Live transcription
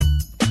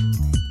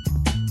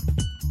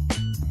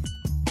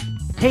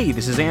Hey,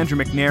 this is Andrew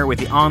McNair with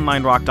the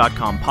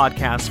OnlineRock.com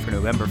podcast for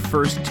November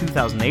 1st,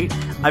 2008.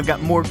 I've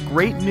got more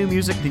great new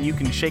music than you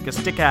can shake a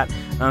stick at,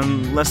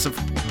 unless, of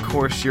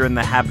course, you're in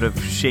the habit of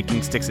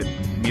shaking sticks at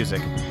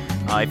music.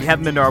 If you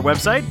haven't been to our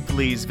website,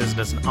 please visit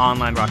us at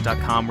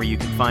OnlineRock.com, where you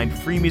can find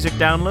free music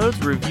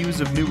downloads, reviews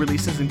of new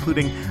releases,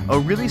 including a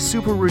really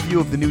super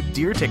review of the new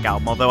Deer Tick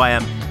album, although I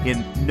am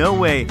in no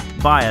way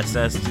biased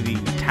as to the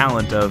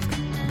talent of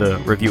the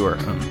reviewer,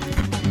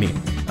 me.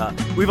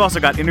 We've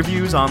also got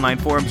interviews, online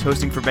forums,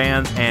 hosting for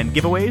bands, and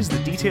giveaways, the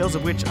details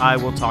of which I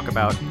will talk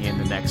about in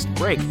the next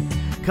break.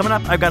 Coming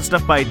up, I've got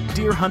stuff by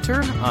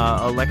Deerhunter,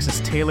 Alexis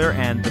Taylor,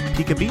 and the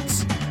Pica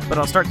Beats, but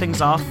I'll start things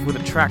off with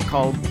a track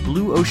called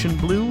Blue Ocean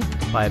Blue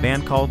by a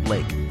band called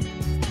Lake.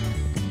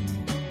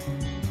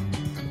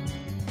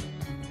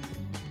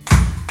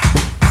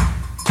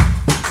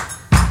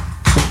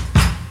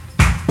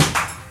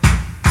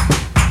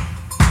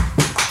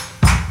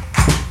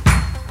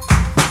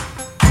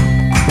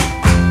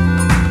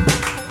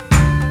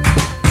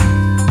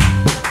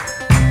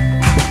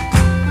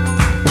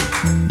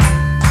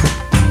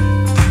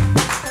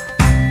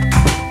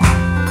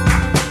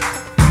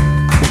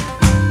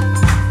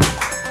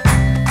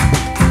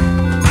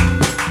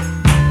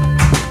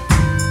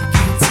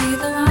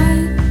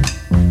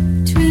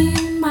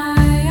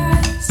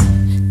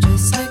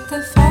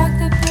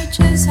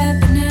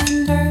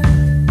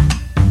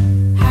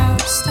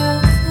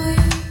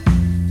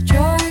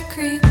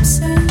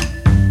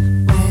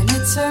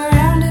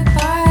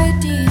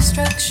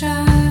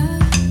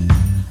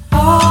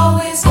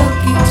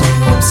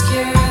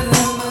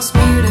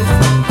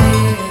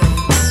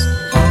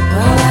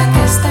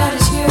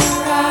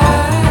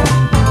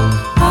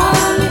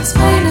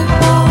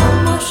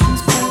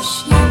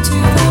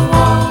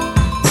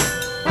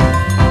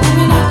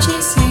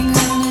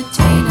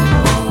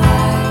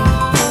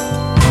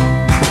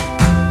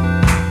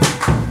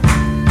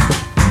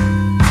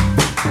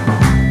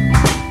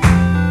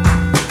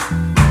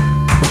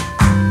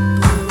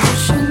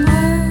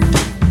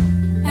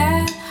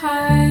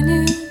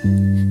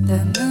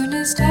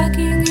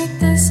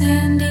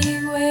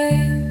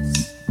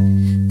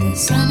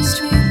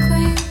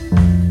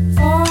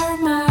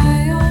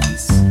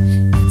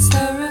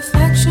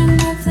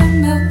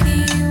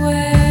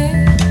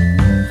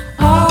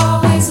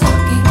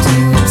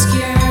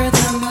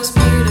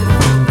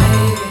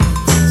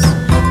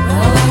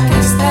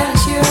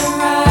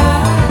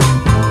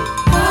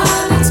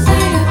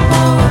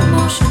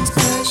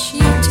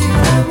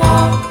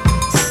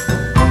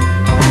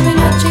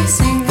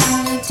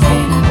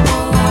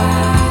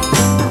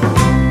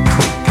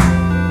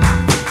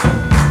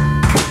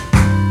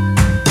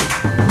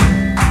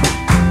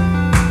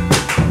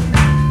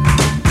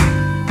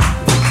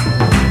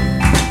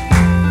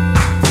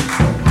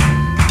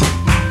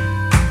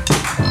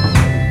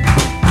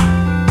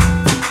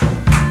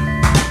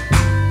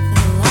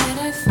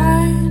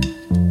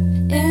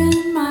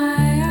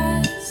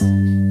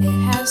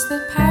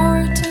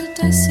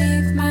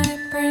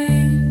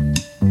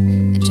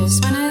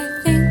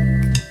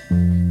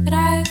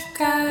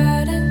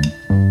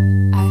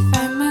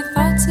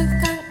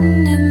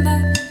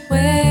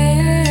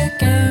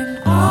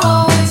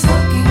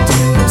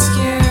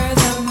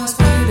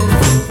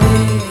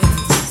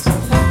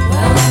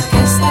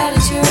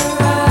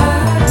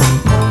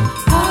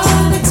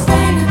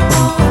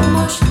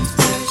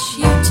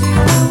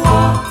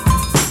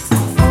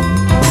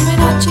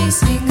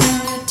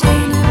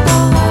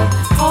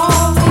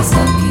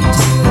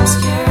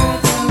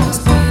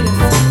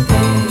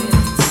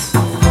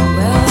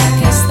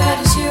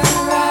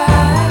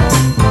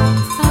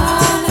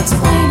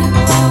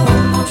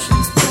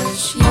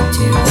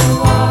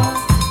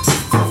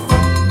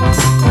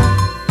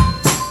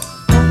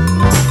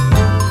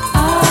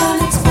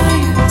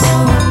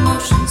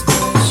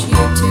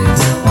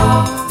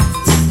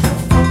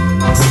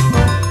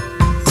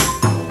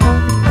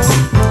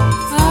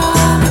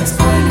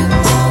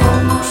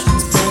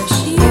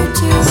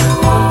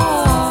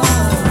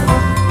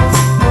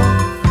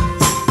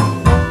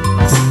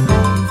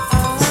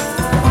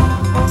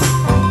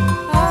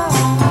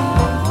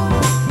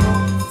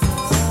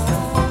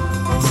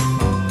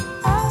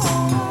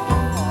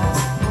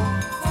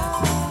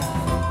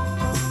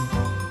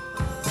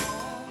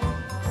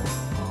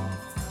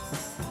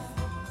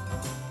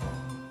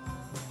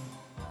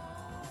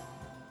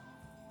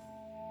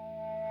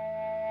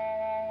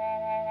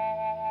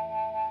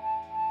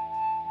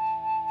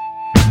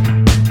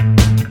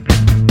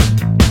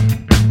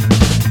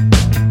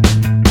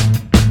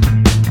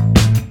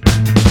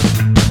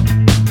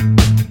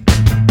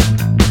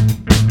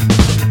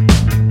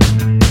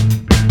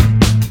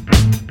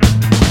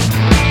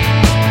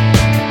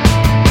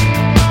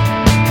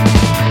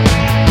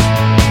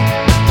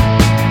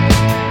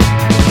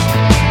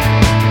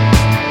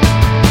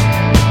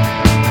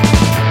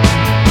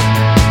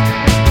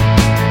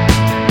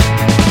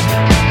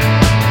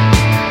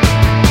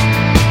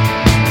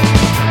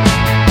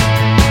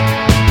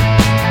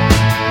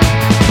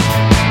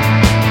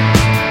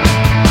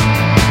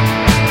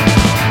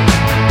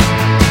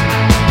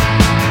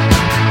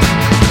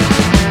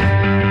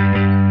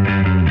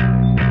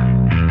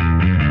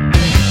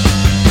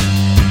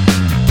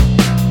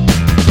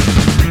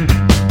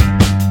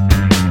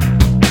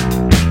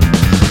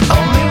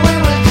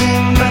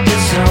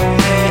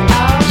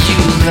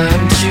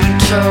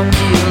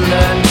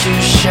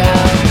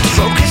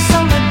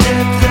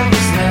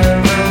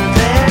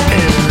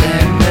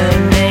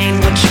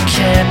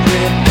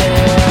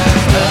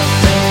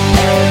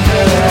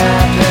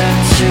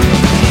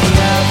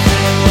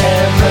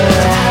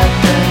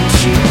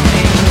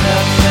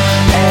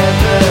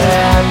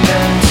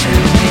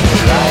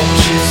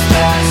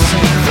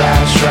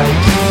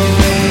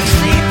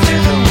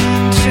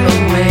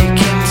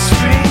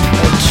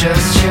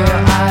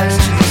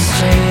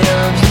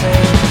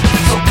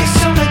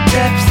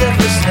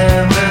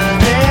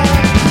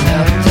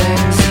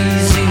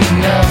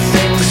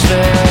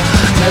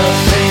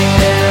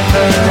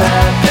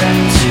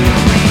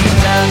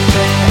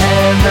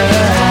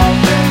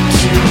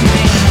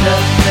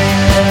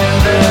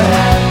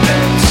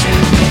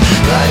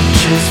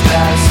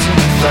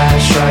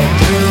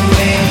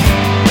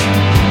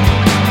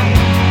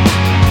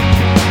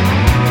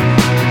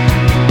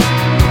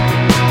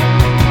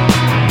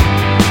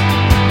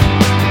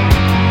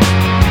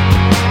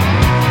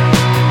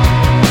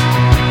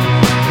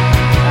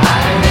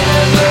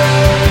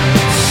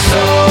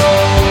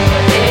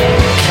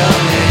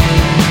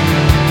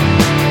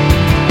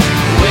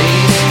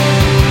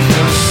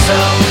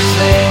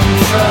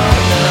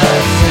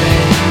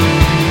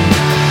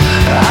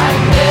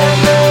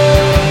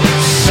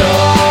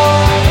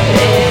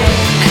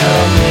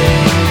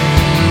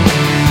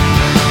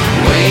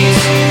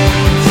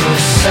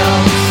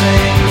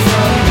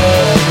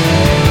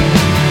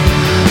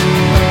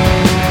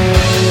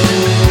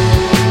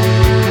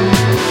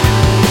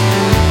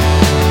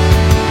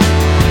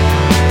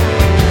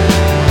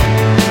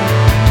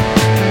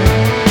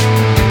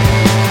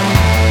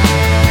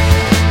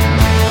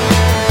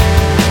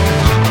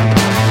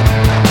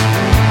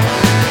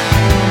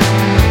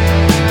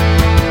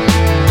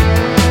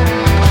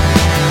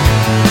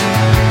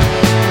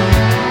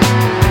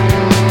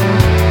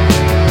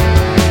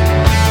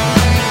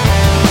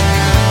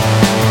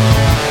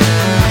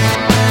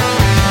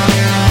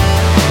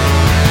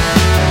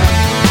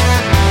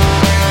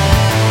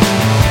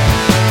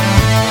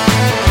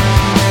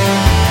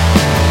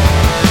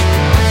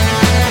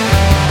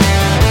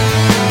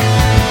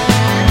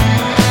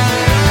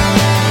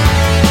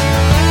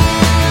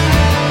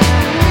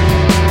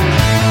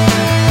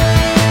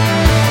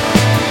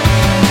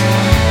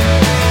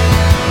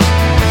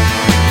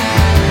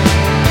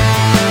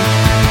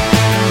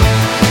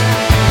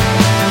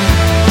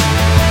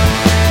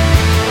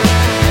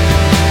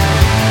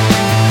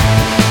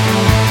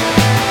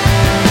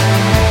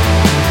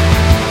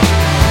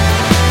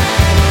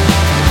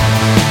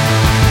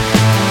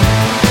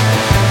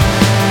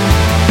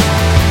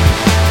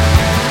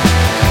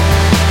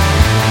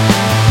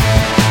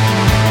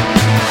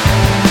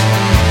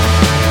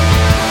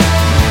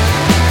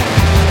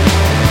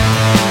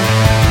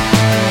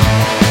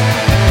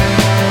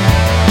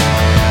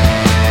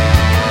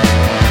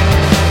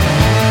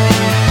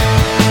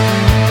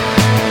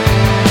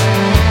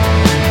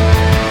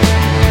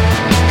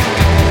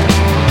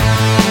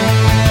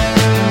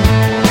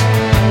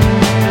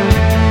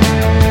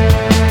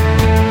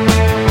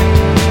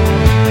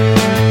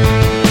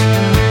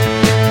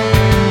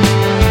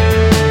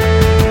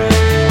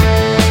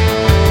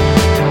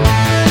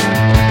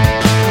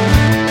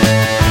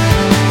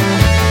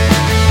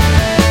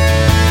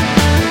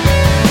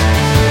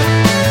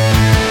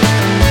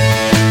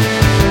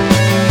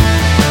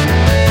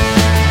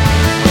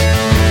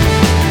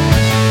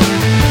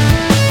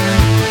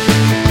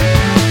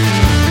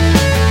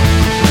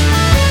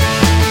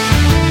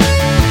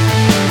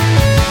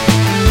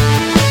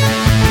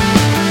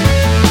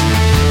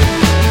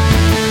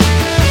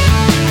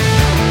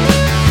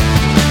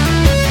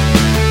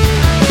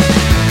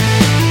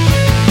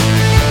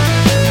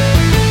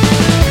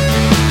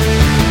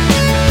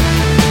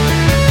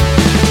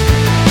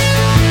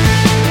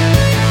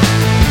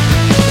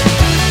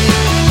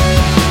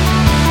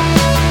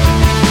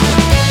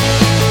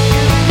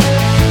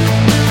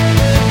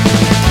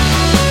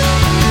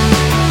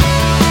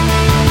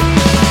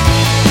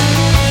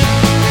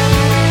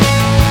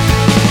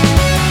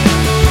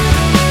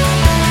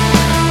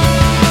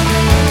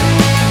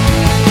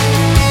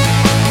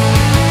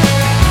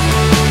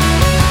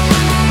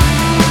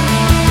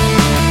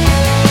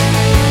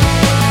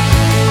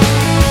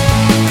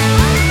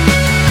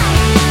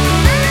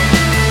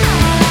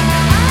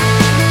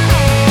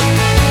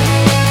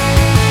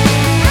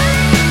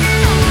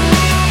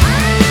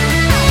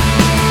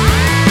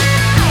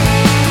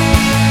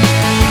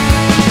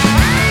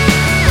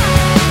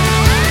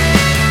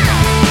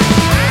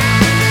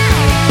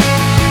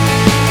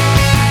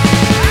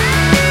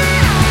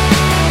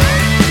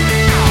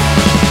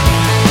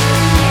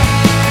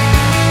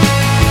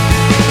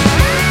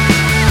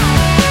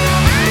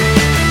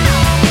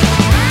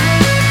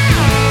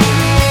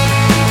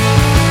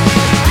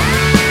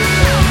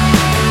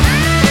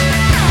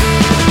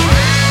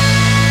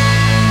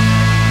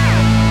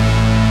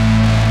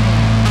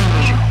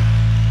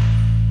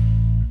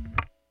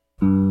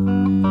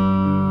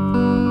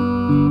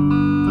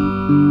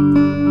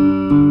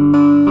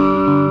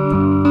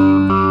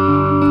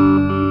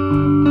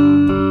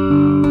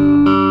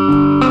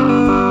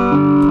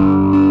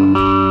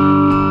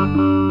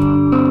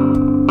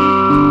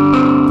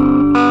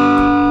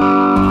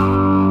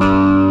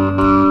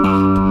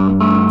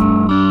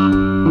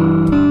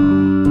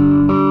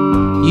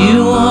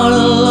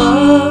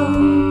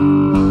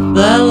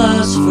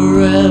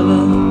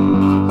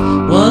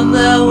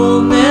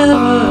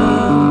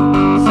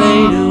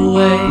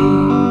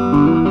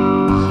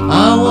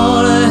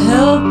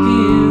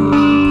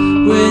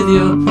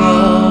 your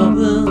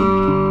problem.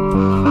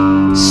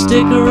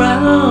 Stick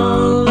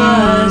around,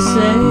 I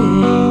say,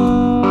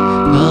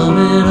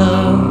 coming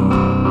up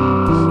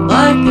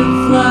like a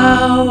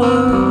flower,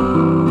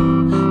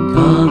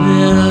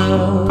 coming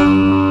up,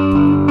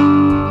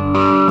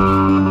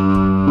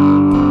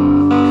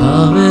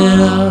 coming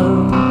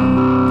up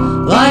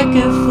like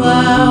a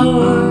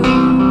flower,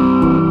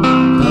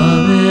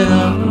 coming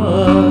up.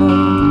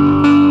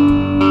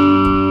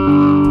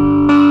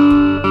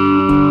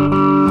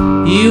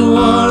 You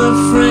want a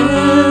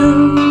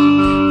friend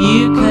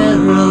you can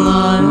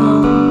rely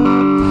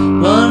on,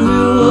 one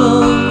who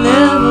will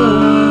never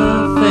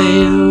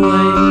fade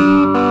away.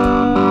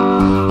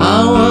 I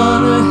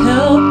want to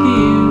help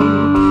you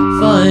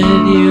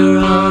find your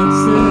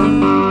answer.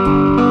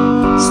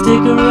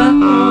 Stick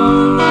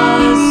around, I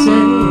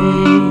say,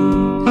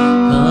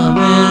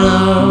 coming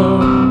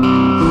up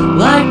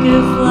like a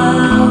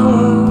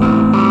flower,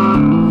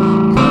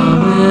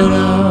 coming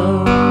up.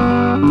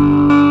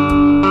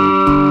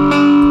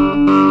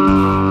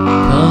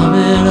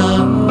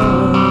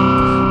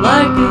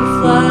 Like a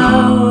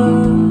flower,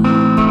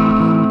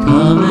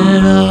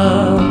 coming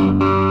up.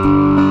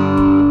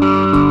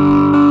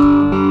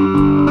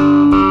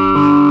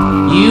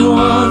 You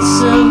want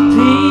some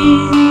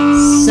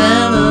peace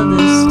and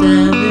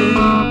understanding,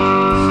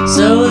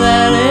 so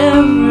that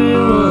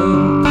everyone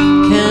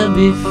can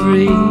be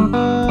free.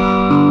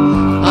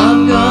 I'm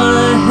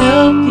gonna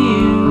help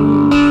you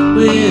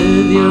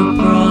with your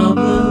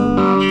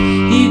problem.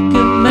 You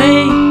can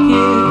make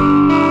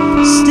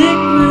it, stick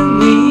with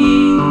me.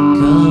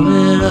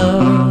 Coming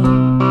up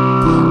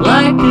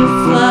like a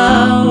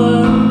flower,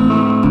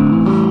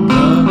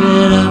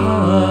 coming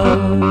up,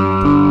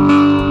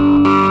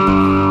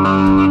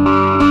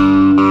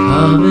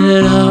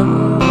 coming up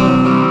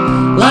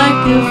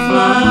like a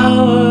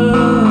flower,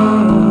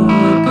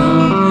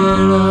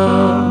 coming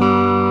up.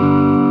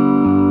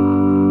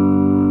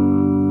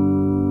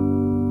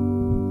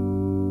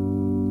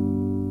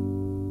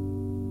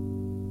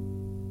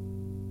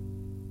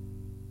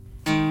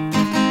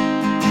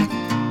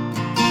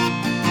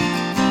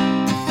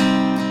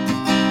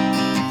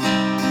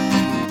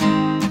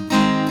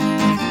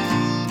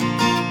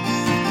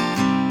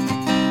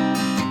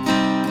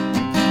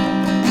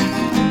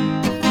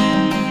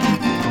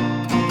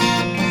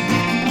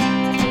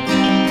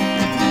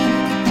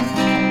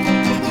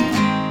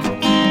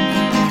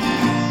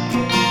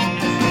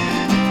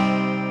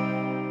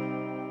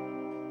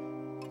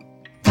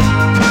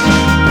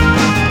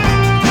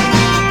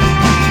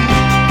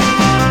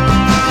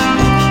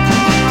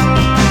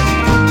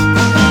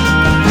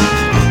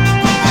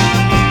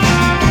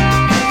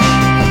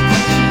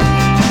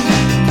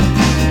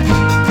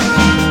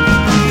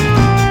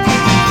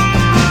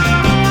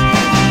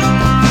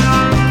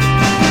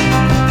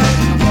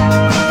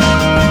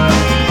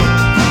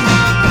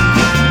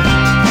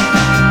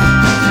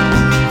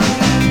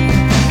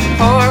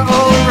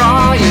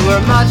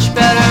 Much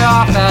better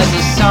off as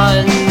a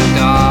sun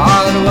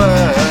god,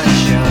 weren't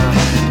you?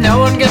 No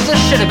one gives a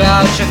shit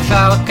about your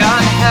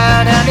falcon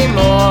head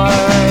anymore.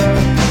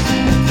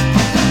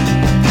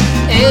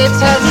 Its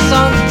head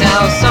sunk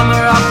down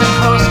somewhere off the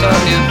coast of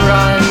New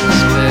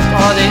Brunswick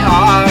or the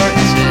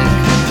Arctic.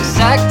 The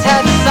sect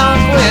had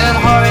sunk with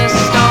Horace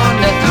Stone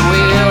at the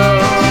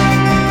wheel.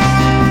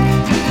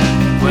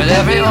 With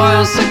every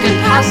oil-sickened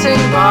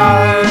passing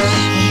barge,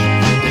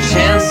 the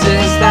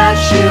chances that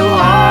you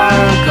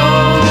are go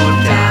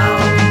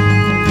down.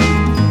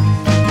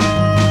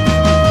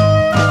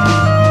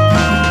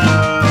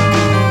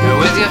 You're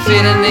with your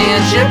feet in the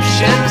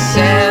Egyptian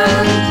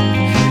sand.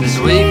 This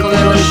weak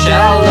little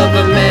shell of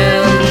a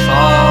man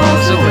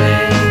falls away.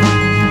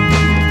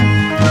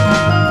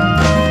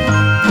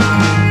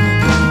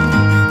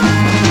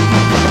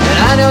 And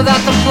I know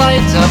that the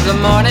flight of the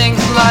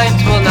morning's light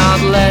will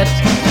not let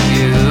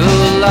you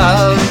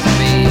love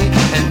me.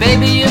 And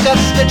baby, you got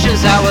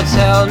stitches that will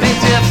tell me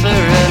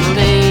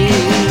differently.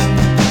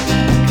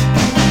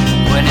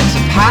 When it's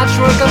a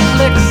patchwork of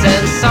flicks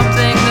and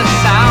something that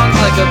sounds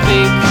like a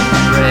big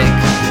break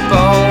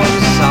bone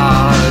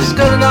saw is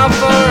good enough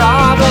for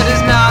all, but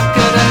is not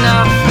good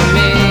enough for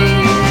me.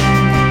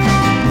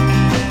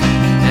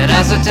 And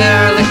as a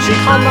derelict you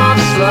come off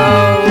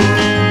slow,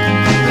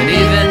 but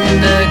even in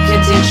the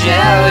kitty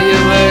jail you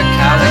were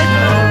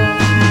calico.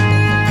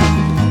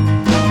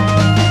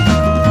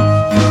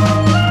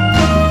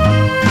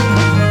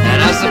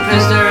 The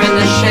prisoner in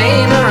the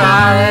chain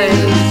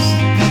arrives.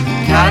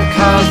 Cat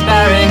calls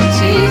bearing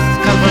teeth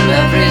come from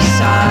every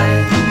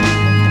side.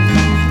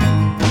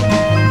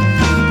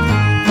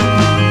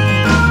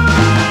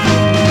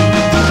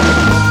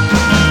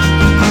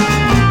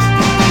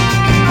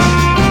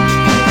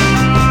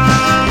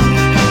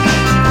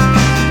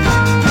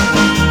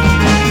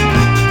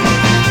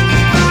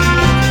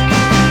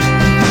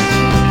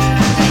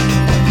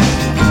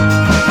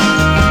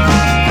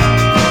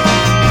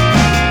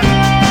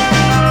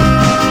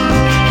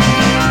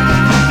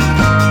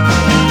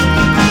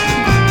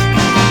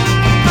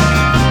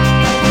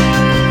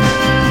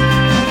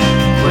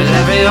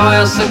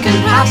 oil-slick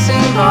and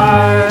passing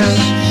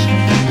barge.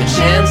 The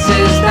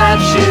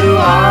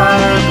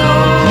are, go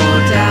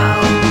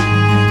down.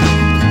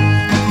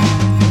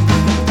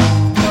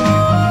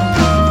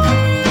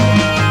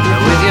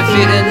 With your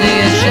feet in the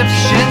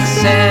Egyptian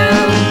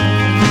sand,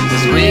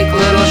 this weak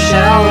little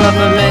shell of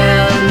a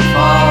man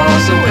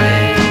falls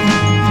away.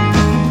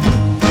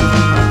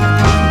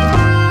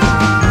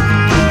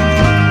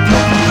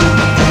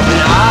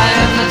 And I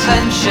am the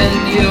tension,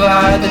 you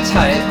are the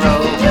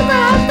tightrope. You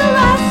brought the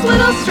last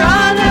little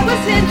straw that was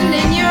hidden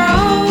in your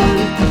own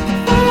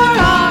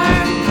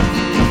forearm.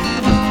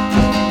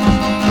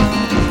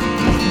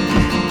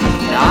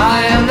 And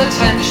I am the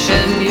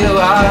tension, you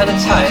are the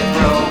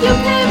tightrope. You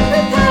came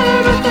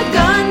prepared with a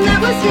gun that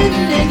was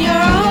hidden in your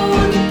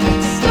own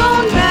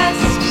stone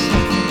vest.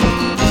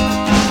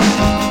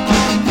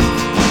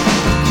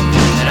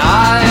 And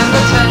I am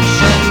the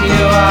tension,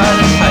 you are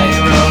the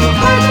tightrope.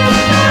 Hard to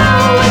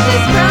know with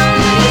this crown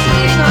that is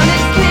waiting on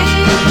its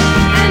king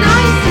and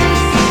ISIS.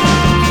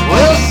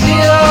 We'll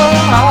seal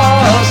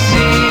all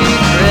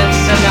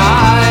secrets, and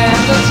I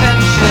am the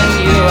tension,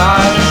 you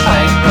are the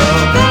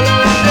tightrope.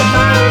 Venom the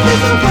bird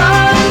is a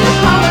blood in the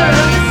collar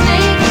of a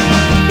snake,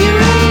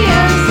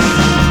 furious.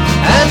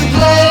 And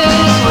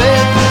plays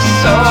with the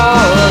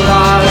soul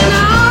alive. And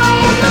I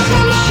am the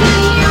tension,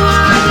 you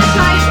are the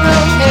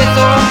tightrope.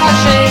 Hathor, I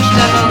changed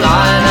every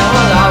line, I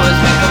will always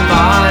be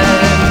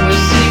combined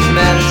with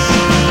segments.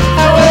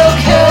 I will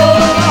kill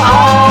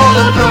all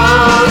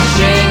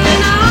approaching.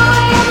 And I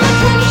am the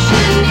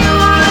tension, you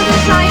are the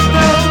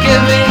tightrope.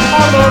 Give me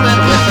a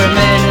moment with her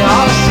main,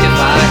 I'll see if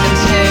I can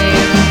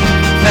tame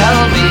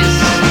fell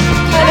beast.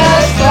 And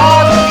as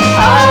thought,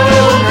 I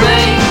will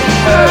bring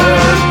her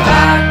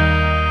back.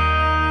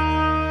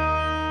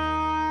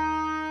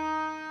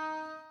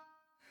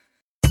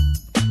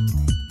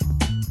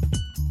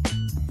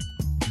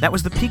 That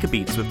was the Pica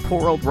Beats with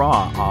Poor Old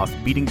Raw off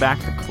Beating Back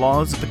the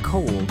Claws of the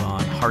Cold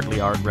on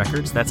Hardly Art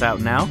Records. That's out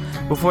now.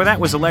 Before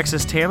that was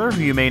Alexis Taylor,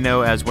 who you may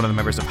know as one of the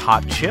members of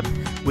Hot Chip,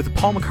 with a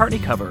Paul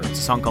McCartney cover. It's a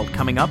song called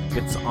Coming Up.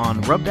 It's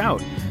on Rubbed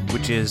Out,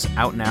 which is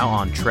out now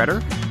on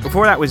Treader.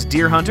 Before that was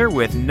Deerhunter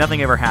with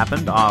Nothing Ever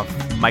Happened off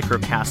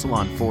Microcastle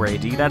on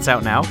 4AD. That's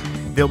out now.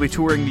 They'll be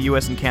touring the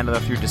US and Canada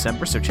through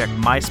December, so check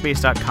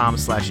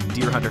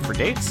myspace.com/Deerhunter for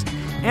dates.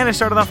 And I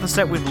started off the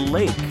set with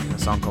Lake, a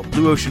song called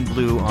Blue Ocean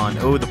Blue on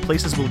Oh, the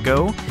Places Will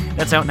Go.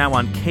 That's out now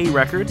on K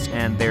Records,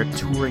 and they're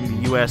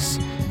touring the US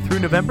through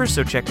November,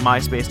 so check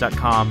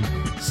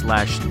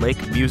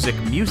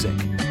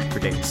myspace.com/LakeMusicMusic for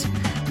dates.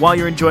 While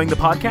you're enjoying the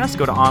podcast,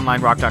 go to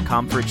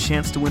OnlineRock.com for a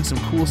chance to win some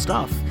cool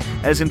stuff.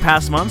 As in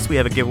past months, we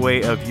have a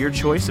giveaway of your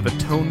choice of a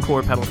tone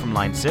core pedal from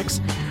Line 6.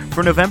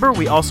 For November,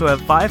 we also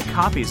have 5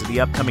 copies of the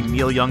upcoming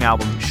Neil Young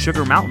album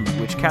Sugar Mountain,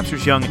 which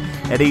captures Young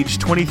at age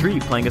 23,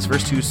 playing his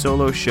first 2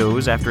 solo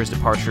shows after his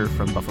departure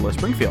from Buffalo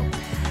Springfield.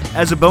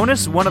 As a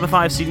bonus, one of the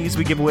 5 CDs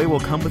we give away will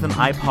come with an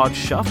iPod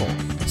Shuffle.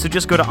 So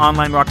just go to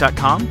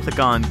OnlineRock.com, click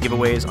on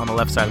Giveaways on the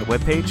left side of the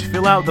webpage,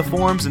 fill out the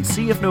forms, and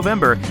see if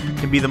November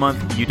can be the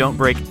month you don't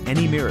break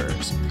any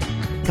mirrors.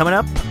 Coming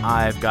up,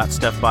 I've got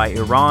stuff by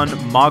Iran,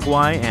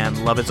 Mogwai,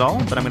 and Love Is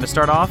All, but I'm going to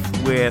start off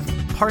with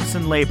Parts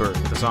and Labor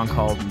with a song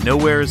called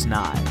Nowhere's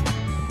Nigh.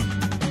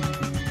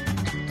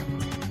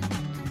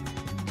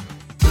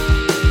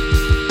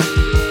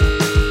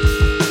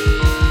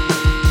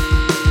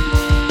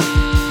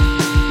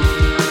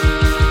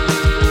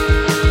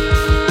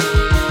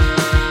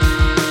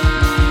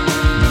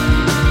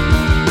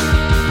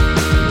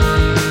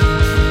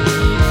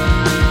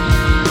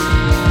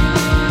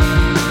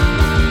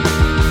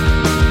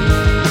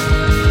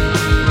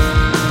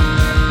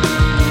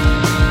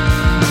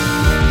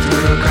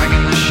 Through a crack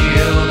in the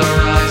shield,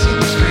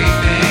 horizons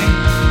creeping.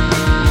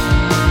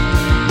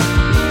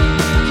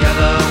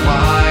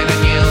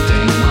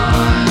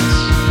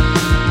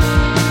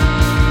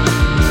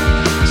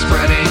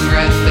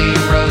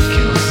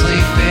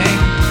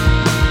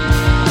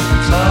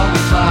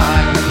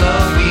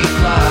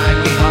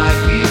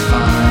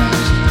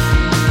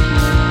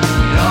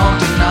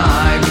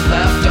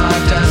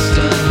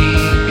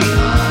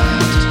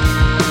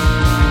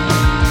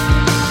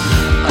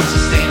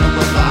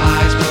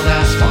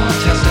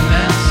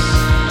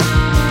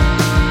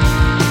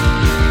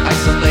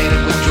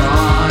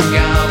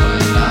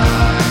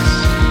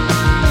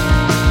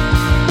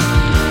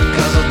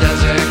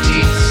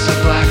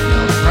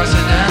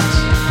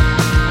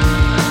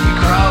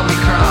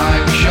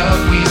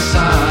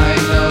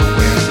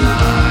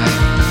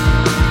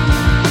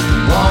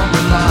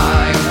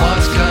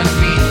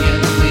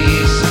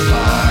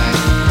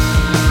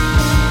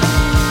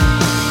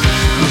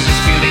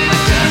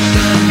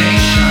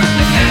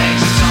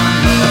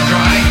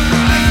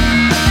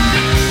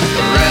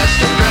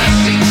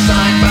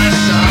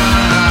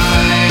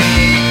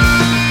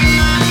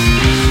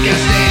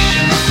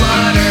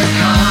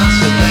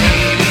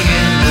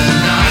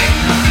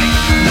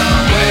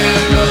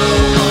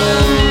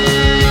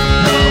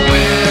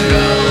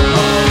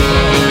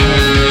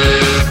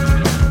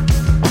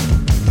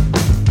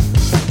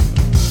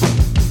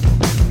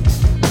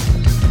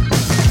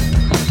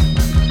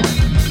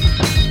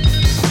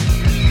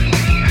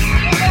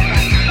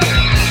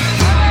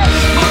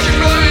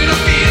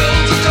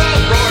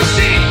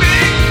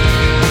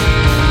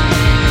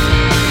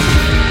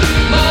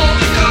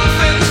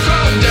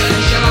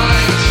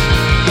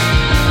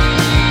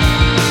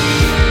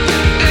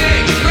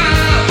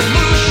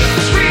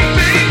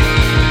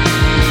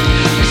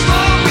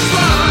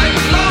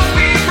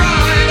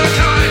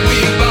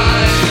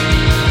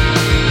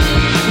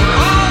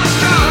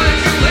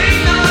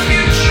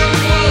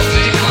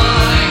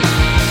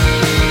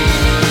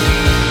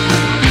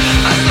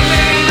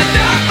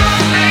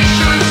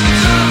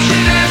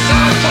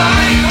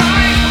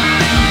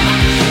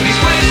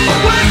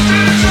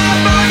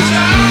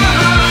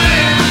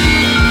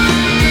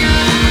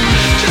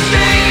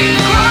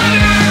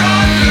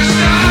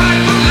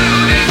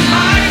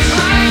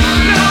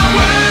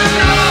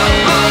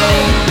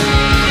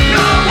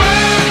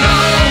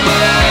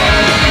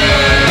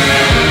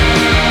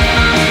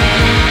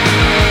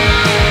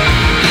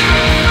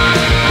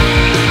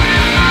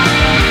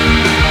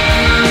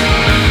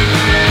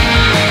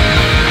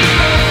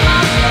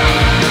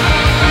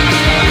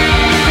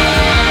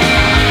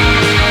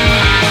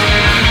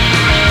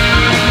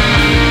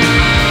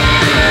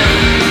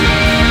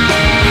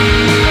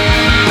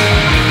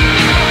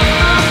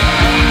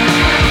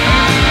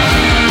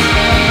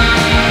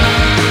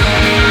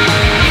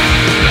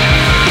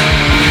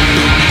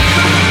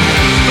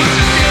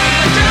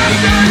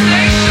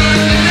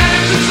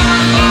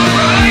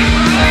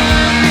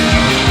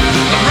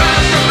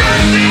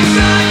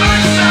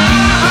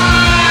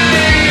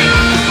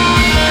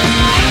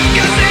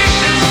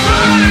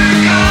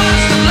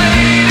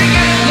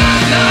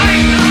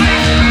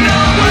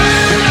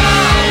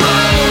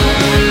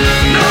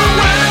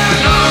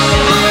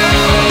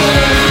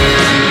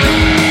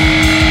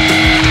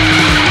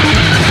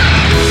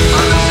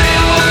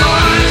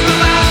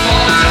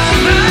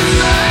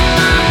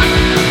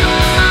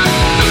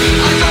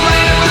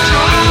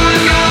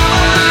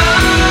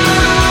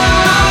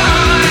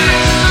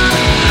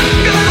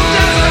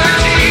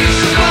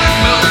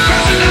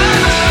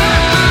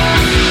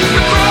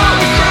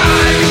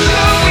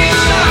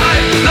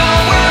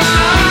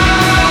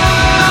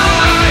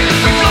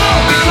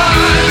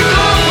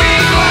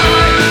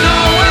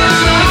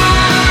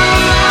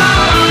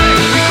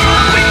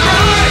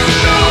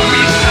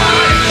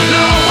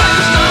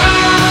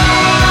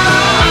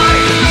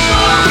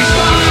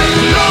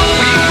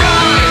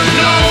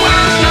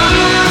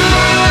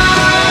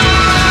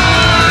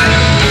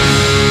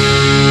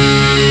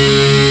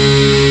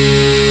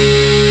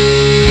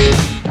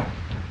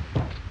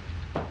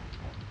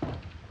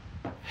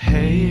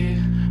 say,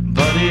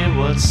 buddy,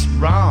 what's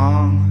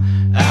wrong?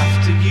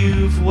 After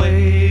you've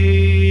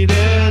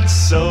waited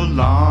so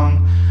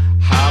long,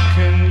 how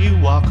can you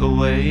walk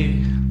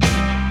away?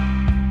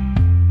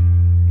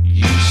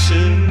 You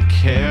shouldn't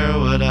care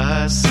what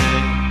I say.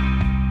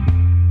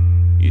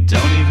 You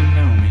don't even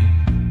know me.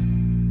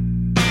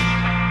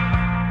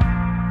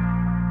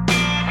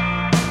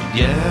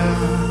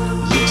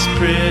 Yeah, looks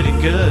pretty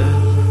good.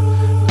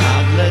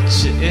 I'd let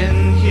you in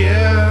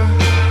here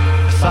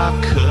if I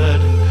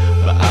could,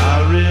 but I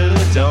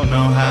really don't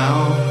know how.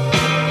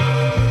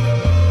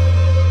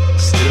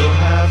 Still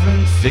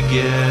haven't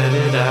figured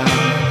it out,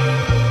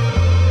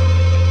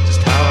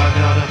 just how I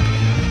got up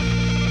here.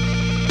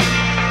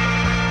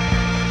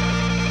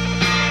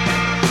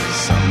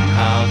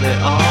 Somehow they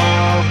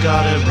all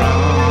got it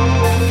wrong,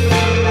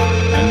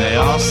 and they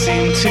all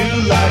seem to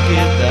like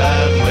it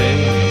that way.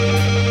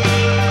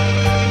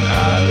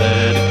 I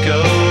let it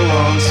go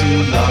on too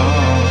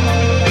long,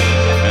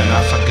 and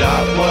I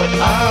forgot what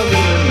I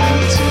really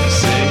meant to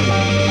say,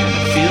 and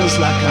it feels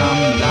like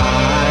I'm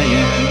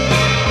lying.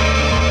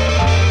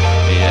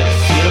 Yeah, it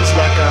feels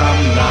like I'm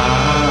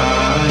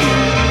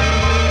lying,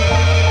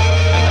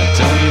 and I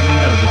don't even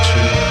know the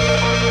truth.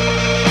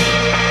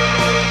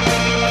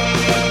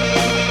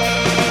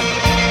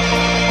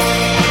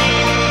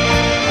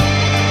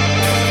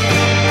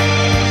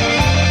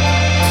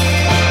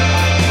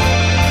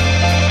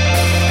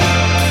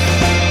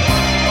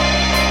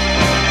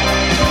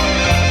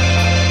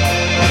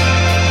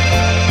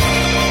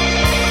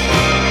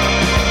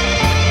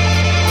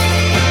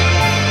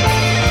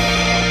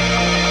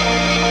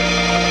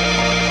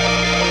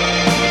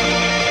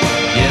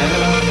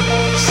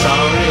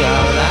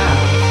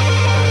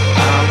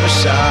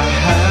 I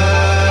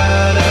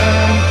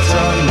hadn't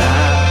done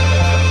that.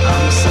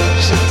 I'm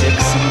such a dick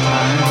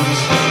sometimes.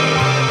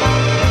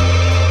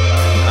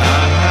 I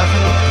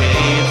haven't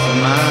paid for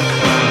my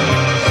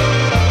crimes,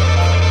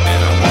 and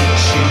I want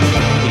you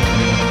to hate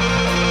me.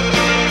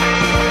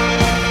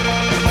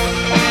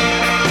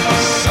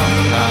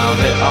 Somehow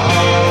they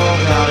all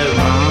got it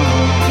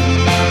wrong,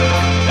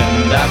 and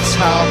that's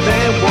how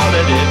they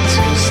wanted it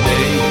to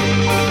stay.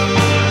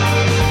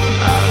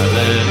 I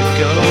let it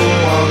go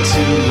on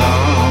too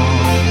long,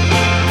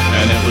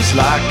 and it was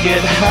like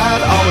it had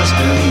always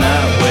been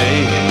that way.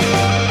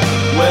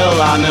 Well,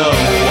 I know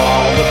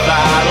all the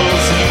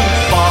battles you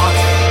fought,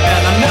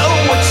 and I know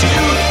what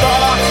you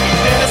thought,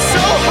 and it's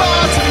so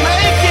hard to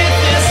make it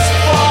this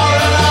far,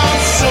 and I'm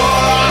sure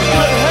I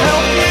could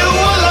help you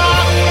a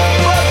lot,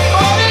 but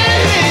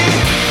buddy,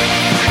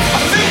 I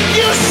think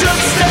you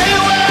should stay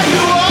where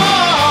you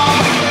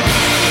are.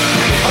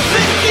 I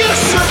think you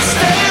should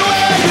stay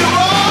where you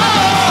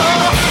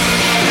are.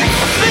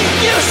 I think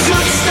you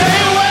should stay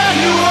where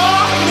you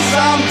are, 'cause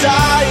I'm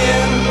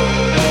dying.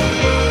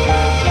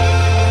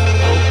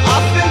 Oh, I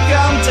think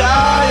I'm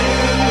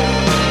dying.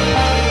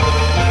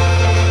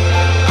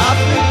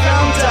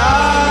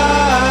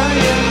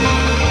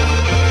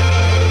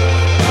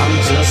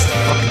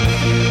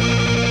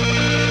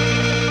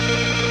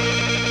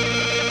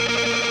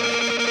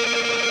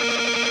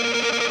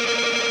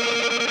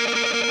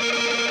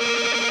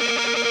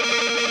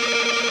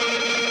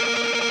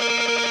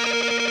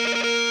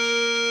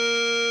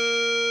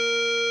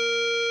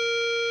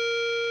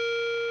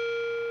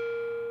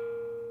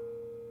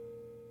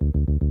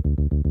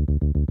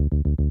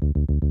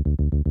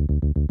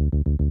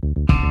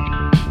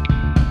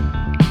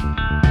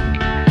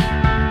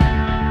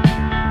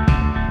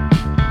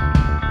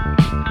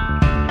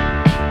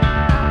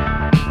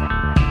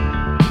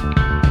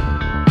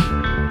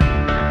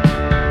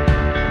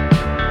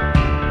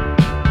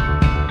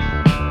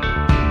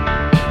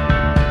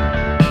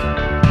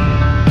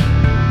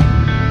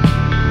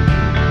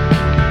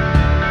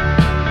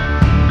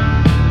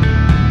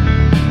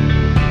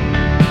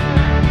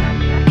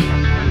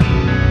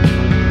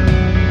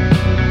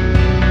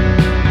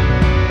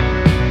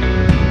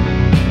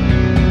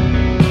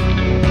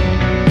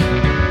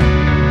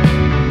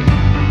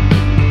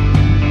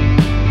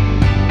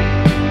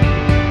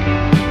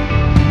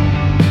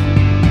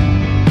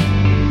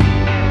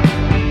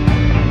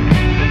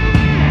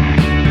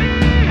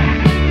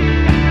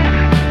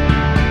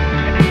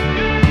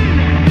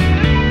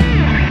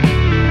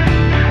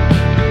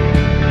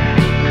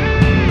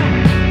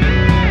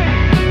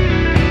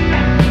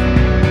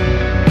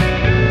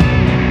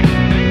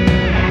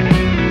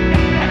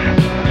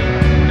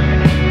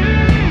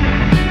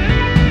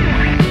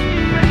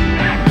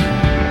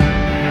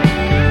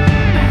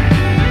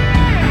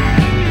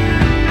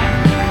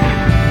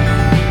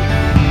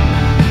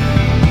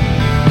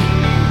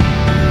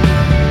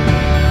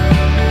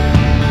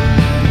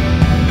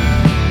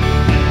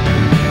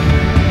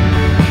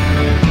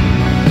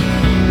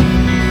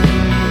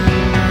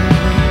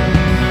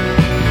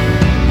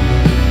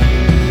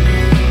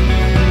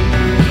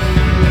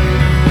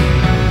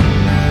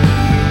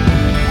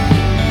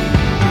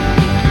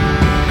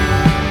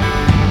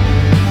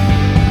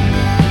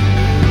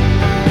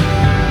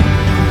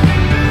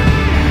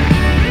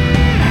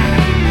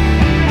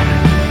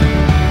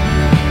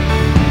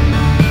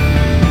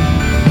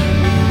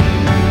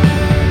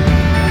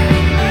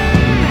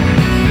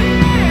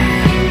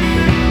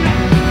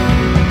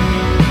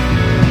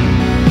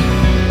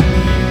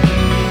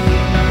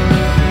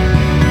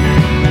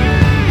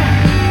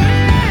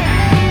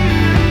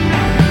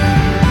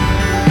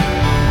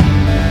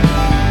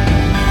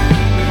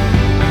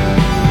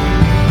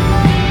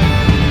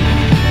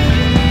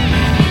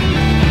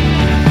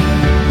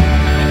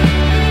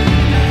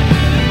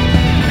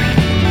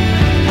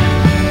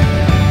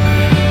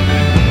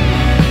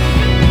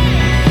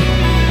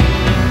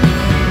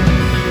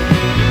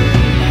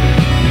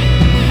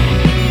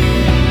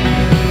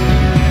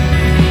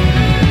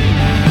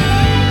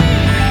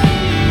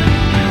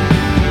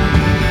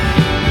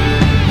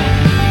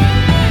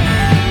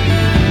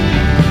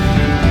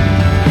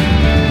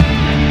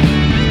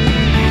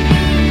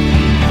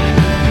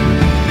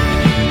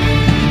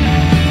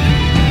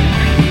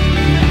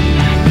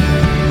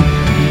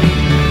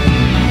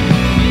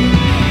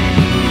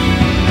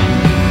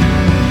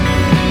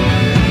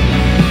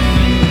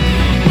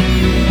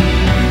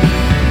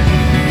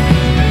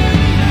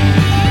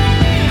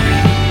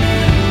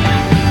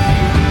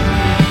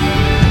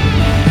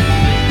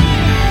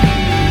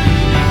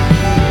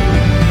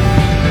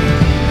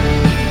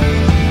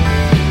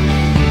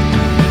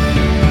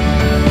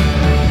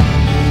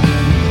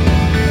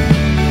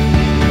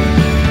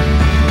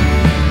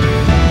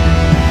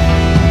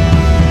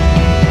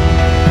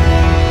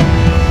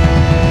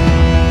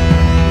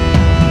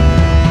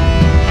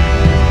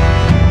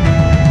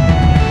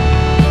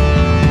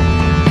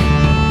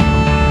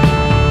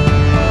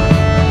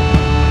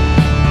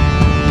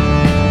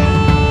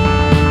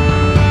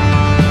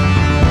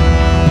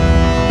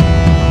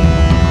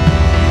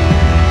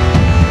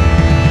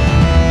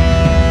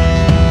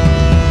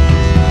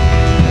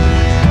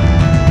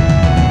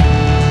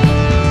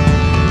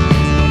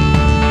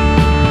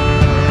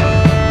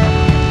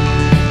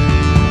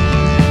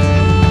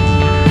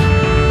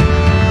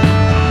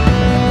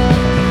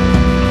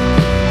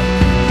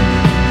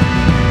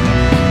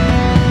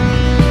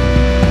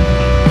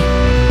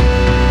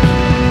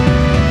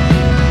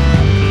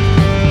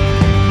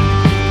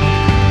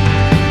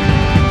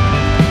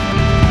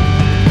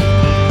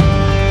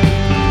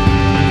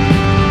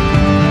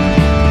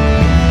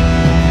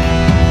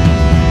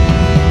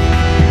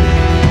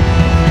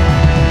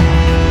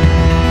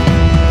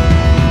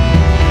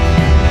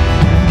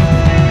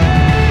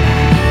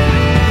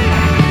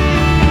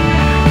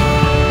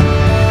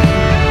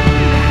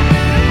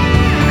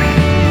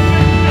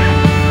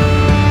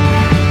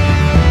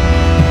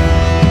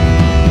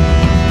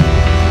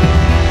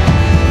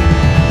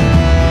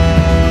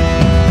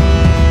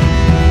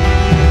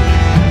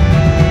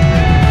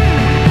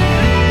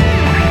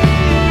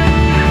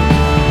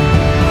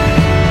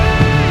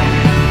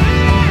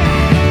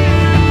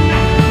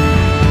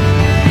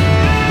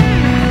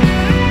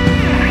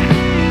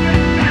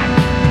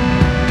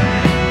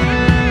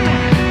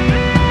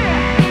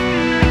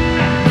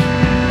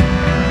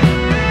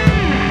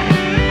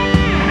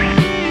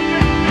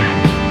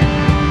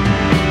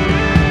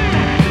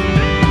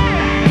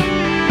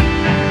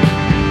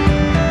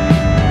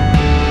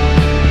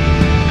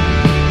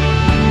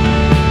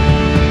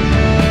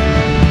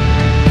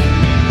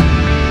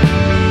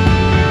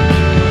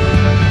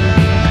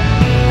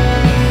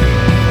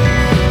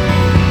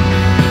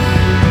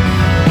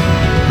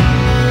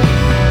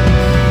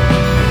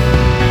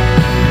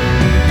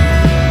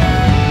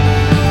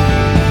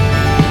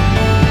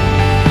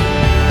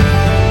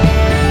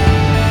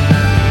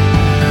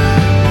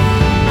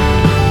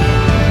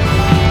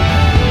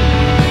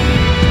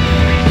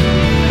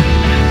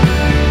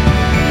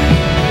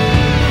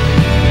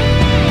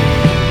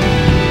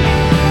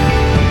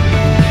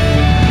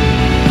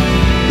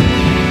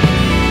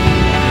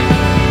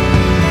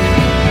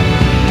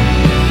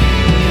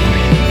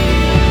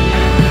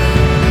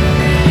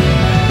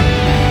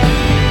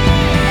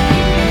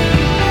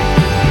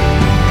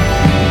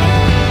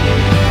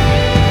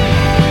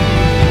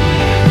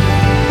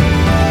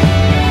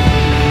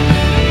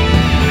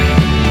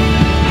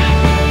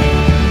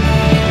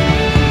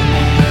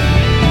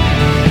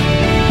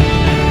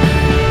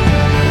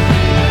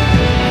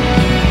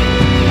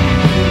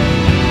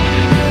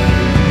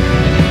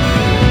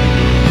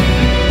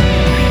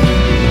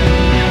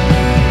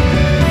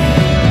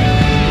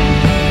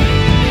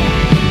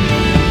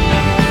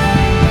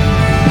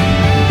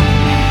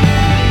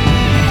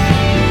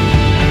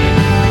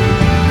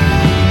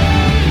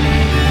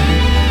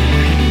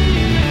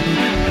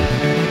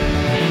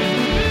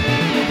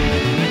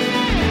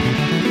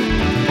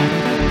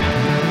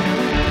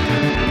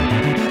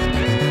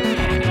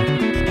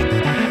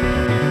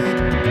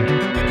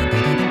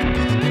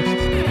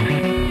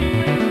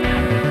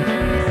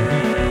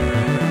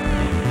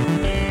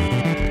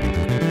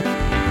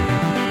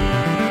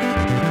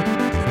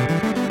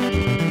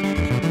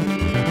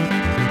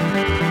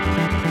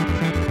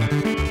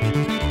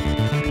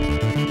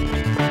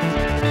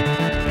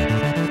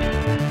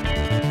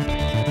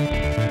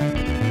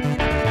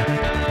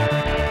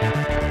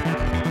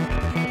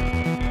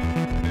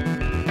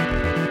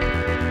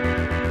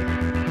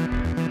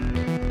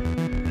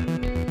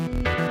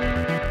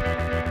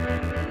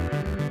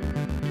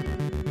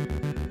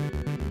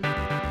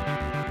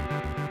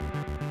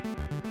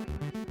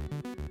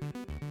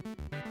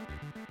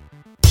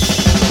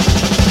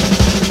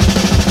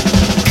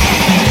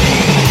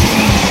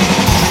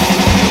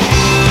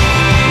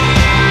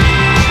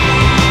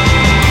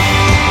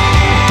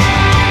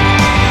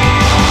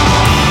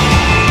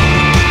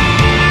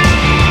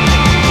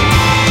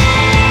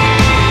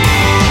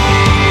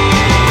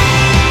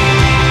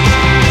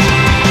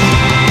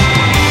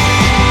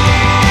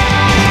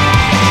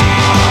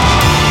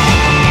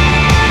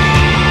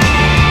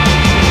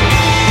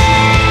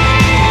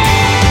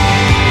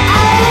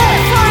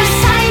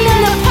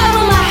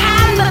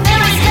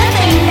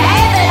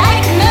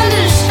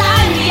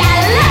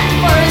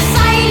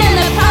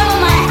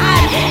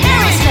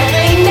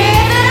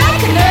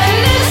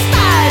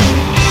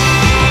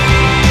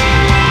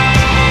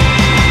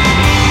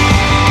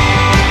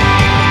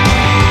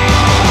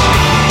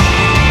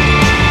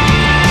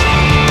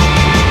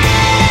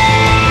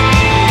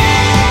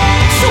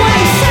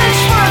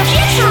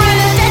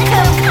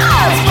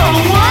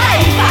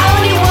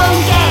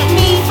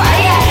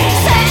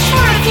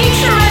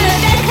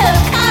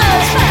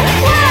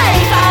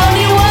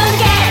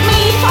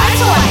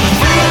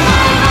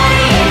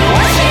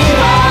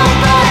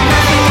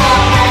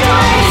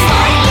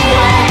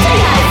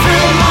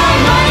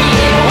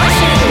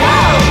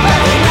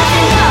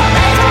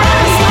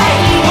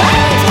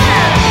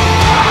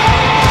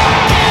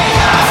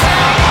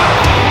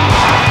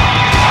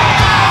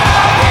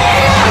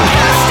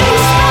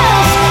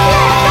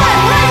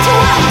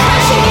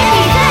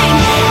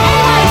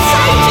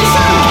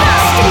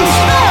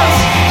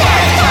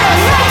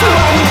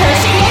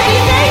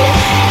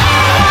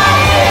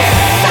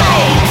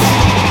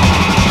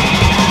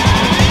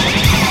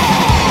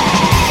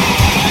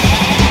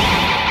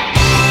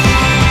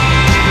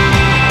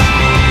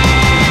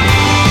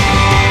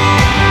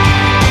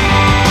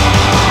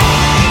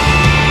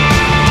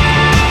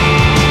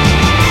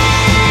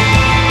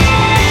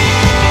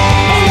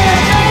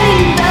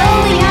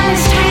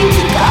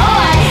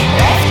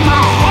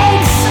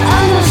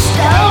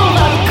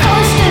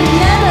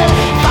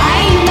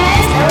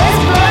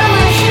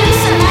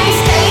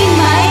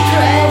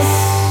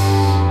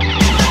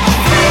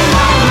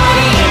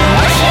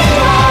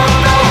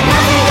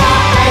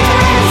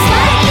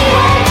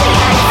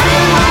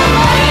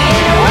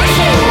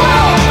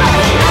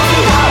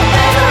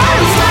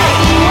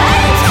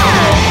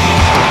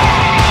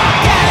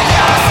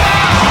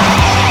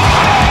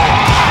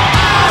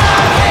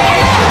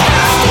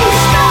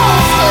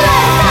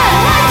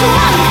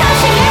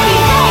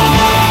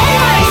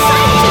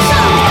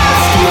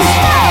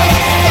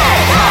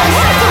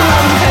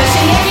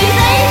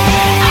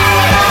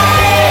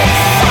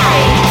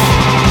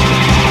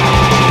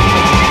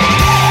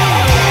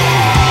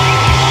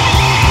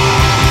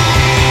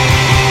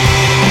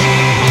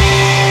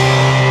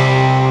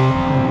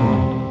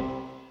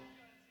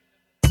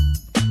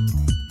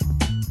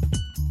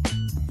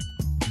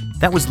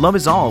 That was Love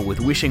Is All with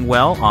Wishing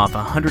Well off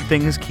 100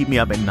 Things Keep Me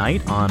Up at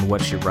Night on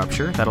What's Your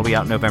Rupture. That'll be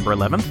out November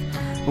 11th.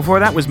 Before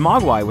that was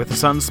Mogwai with The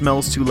Sun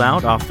Smells Too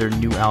Loud off their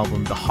new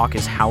album The Hawk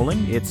Is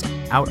Howling. It's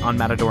out on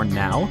Matador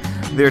now.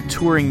 They're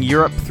touring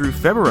Europe through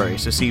February,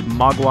 so see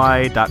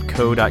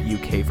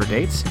mogwai.co.uk for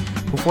dates.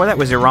 Before that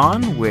was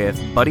Iran with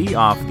Buddy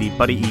off the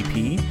Buddy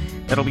EP.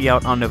 That'll be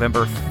out on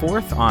November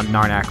 4th on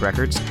Narnack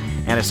Records.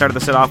 And I started the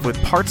set off with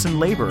Parts and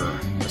Labor,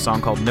 a song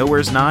called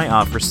Nowhere's Nigh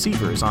off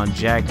Receivers on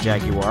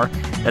Jagjaguwar.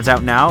 That's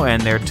out now,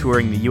 and they're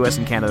touring the US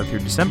and Canada through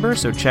December,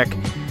 so check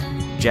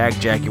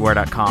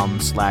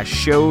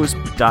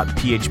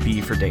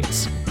jagjaguwar.com/shows.php for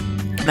dates.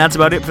 That's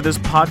about it for this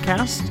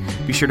podcast.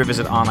 Be sure to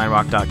visit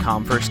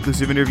OnlineRock.com for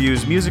exclusive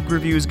interviews, music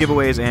reviews,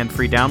 giveaways, and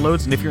free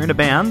downloads. And if you're in a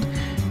band,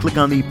 click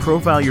on the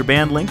Profile Your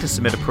Band link to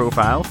submit a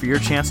profile for your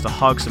chance to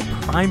hog some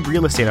prime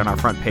real estate on our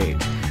front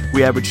page.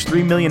 We average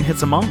 3 million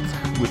hits a month,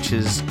 which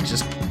is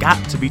just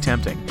got to be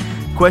tempting.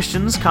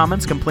 Questions,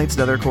 comments, complaints,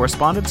 and other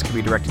correspondence can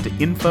be directed to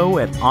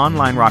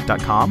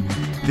info@onlinerock.com.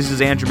 This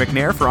is Andrew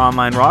McNair for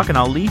Online Rock, and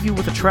I'll leave you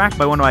with a track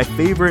by one of my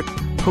favorite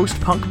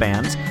post-punk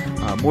bands.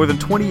 More than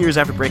 20 years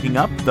after breaking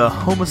up, the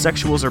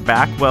Homosexuals are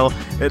back. Well,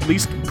 at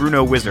least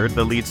Bruno Wizard,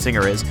 the lead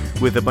singer, is,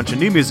 with a bunch of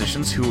new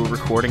musicians who are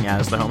recording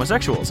as the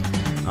Homosexuals.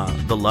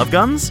 The Love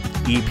Guns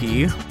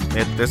EP,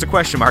 there's a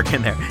question mark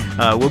in there,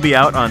 will be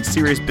out on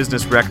Serious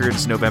Business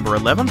Records November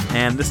 11th,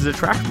 and this is a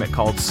track from it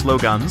called Slow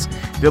Guns.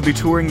 They'll be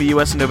touring the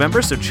US in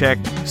November, so check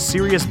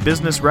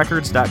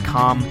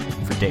seriousbusinessrecords.com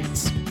for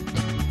dates.